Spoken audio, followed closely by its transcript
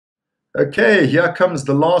Okay, here comes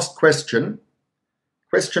the last question.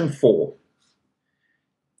 Question 4.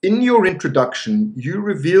 In your introduction, you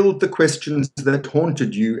revealed the questions that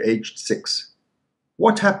haunted you aged 6.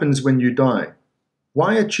 What happens when you die?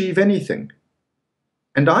 Why achieve anything?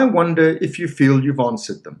 And I wonder if you feel you've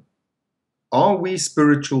answered them. Are we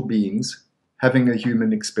spiritual beings having a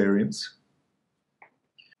human experience?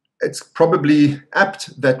 It's probably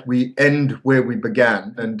apt that we end where we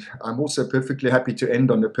began, and I'm also perfectly happy to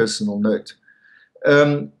end on a personal note.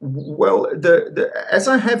 As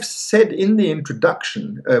I have said in the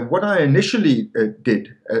introduction, what I initially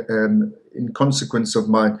did in consequence of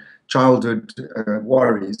my childhood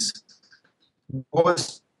worries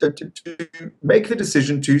was to make the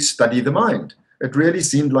decision to study the mind. It really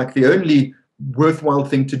seemed like the only worthwhile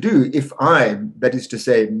thing to do if I, that is to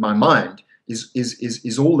say, my mind,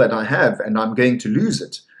 is all that I have and I'm going to lose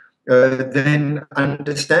it. Then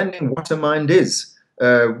understanding what a mind is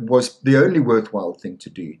was the only worthwhile thing to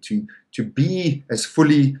do, to be as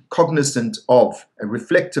fully cognizant of,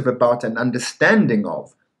 reflective about, and understanding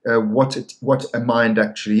of what a mind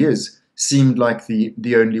actually is seemed like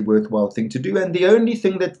the only worthwhile thing to do, and the only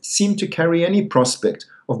thing that seemed to carry any prospect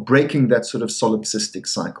of breaking that sort of solipsistic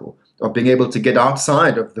cycle, of being able to get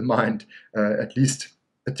outside of the mind, at least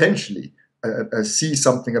potentially, see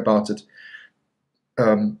something about it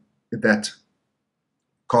that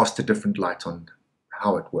cast a different light on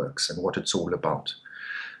how it works and what it's all about.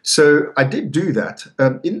 So I did do that.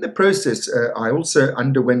 In the process, I also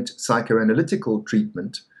underwent psychoanalytical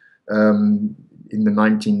treatment in the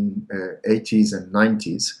 1980s and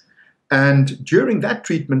 90s. And during that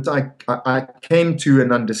treatment, I came to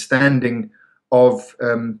an understanding of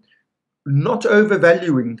not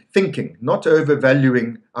overvaluing thinking, not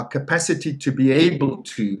overvaluing our capacity to be able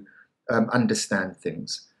to understand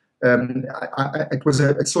things. It was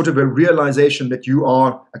a sort of a realization that you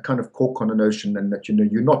are a kind of cork on an ocean, and that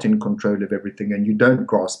you're not in control of everything, and you don't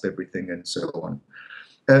grasp everything, and so on.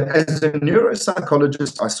 As a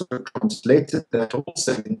neuropsychologist, I sort of translated that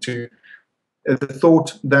also into the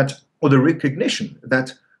thought that, or the recognition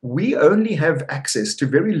that we only have access to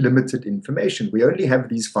very limited information. We only have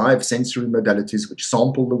these 5 sensory modalities which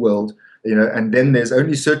sample the world, and then there's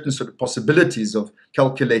only certain sort of possibilities of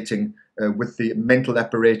calculating with the mental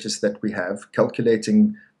apparatus that we have,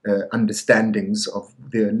 calculating understandings of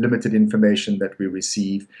the limited information that we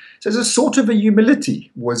receive. So there's a sort of a humility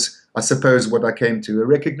was, I suppose, what I came to, a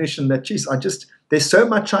recognition that, geez, there's so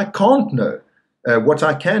much I can't know. What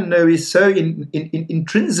I can know is so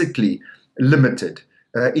intrinsically limited,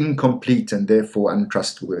 incomplete, and therefore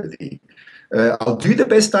untrustworthy. I'll do the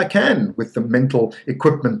best I can with the mental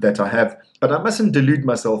equipment that I have, but I mustn't delude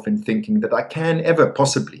myself in thinking that I can ever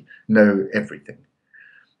possibly know everything.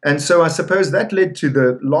 And so I suppose that led to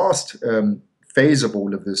the last phase of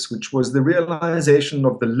all of this, which was the realization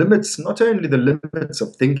of the limits, not only the limits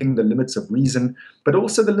of thinking, the limits of reason, but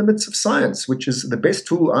also the limits of science, which is the best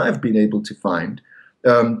tool I've been able to find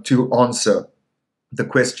to answer the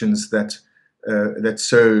questions that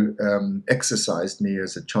so exercised me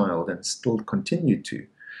as a child and still continue to.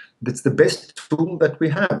 It's the best tool that we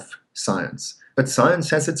have, science. But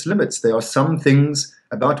science has its limits. There are some things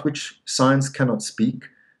about which science cannot speak,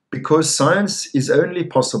 because science is only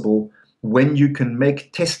possible when you can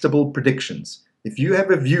make testable predictions. If you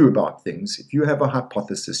have a view about things, if you have a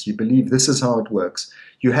hypothesis, you believe this is how it works,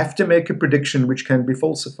 you have to make a prediction which can be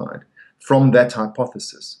falsified from that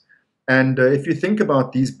hypothesis. And if you think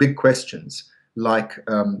about these big questions, like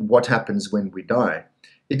what happens when we die,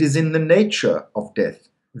 it is in the nature of death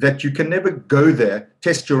that you can never go there,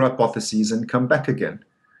 test your hypotheses, and come back again.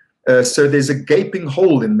 So there's a gaping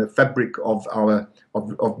hole in the fabric of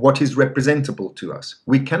what is representable to us.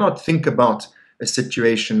 We cannot think about a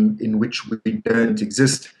situation in which we don't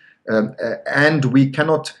exist, and we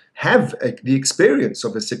cannot have the experience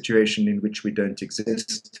of a situation in which we don't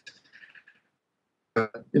exist.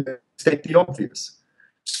 State the obvious.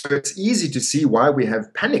 So it's easy to see why we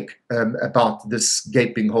have panic about this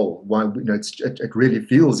gaping hole. Why it really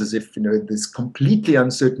feels as if this completely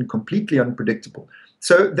uncertain, completely unpredictable.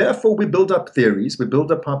 So therefore, we build up theories, we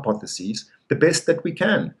build up hypotheses the best that we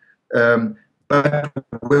can. But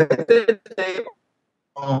whether they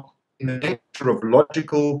are in the nature of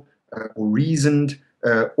logical or reasoned,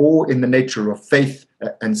 or in the nature of faith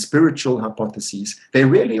and spiritual hypotheses, they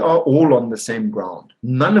really are all on the same ground.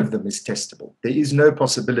 None of them is testable. There is no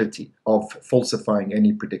possibility of falsifying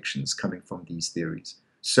any predictions coming from these theories.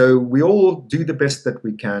 So we all do the best that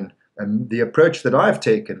we can. And the approach that I've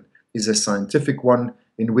taken is a scientific one,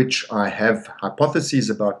 in which I have hypotheses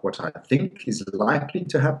about what I think is likely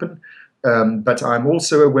to happen, but I'm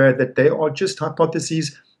also aware that they are just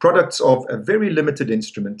hypotheses products of a very limited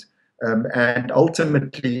instrument, and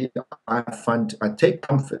ultimately I take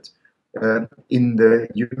comfort in the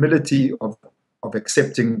humility of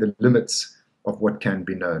accepting the limits of what can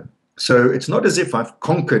be known. So it's not as if I've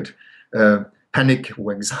conquered panic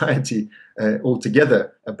or anxiety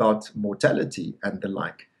altogether about mortality and the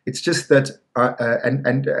like. It's just that,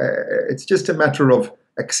 it's just a matter of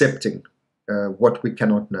accepting what we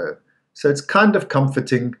cannot know. So it's kind of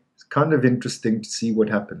comforting, it's kind of interesting to see what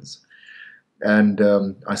happens. And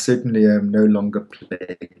I certainly am no longer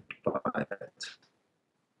plagued by it.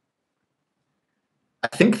 I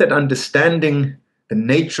think that understanding the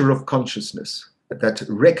nature of consciousness, that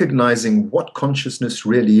recognizing what consciousness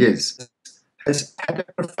really is, has had a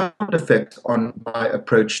profound effect on my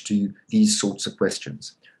approach to these sorts of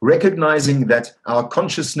questions. Recognizing that our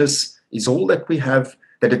consciousness is all that we have,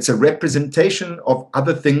 that it's a representation of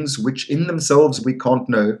other things which in themselves we can't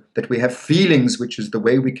know, that we have feelings, which is the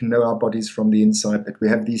way we can know our bodies from the inside, that we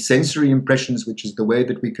have these sensory impressions, which is the way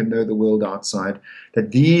that we can know the world outside,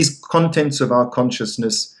 that these contents of our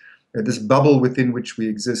consciousness, this bubble within which we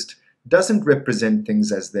exist, doesn't represent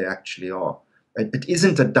things as they actually are. It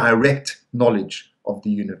isn't a direct knowledge of the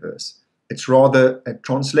universe. It's rather a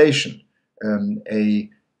translation, a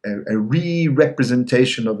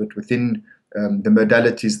re-representation of it within the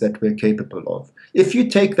modalities that we're capable of. If you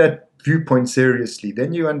take that viewpoint seriously,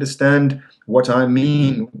 then you understand what I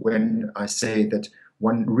mean when I say that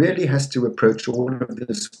one really has to approach all of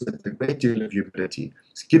this with a great deal of humility.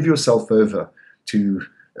 So give yourself over to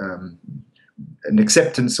an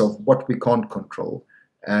acceptance of what we can't control.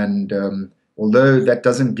 And although that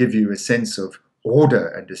doesn't give you a sense of order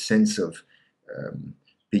and a sense of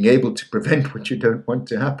being able to prevent what you don't want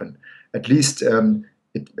to happen, at least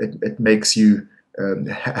it makes you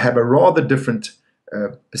have a rather different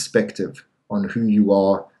perspective on who you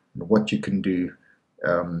are and what you can do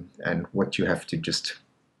and what you have to just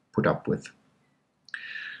put up with.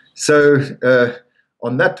 So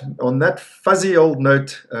on that fuzzy old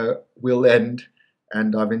note, we'll end.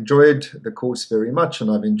 And I've enjoyed the course very much, and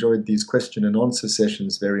I've enjoyed these question and answer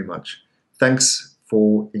sessions very much. Thanks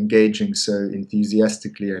for engaging so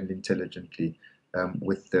enthusiastically and intelligently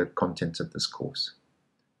with the content of this course.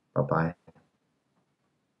 Bye-bye.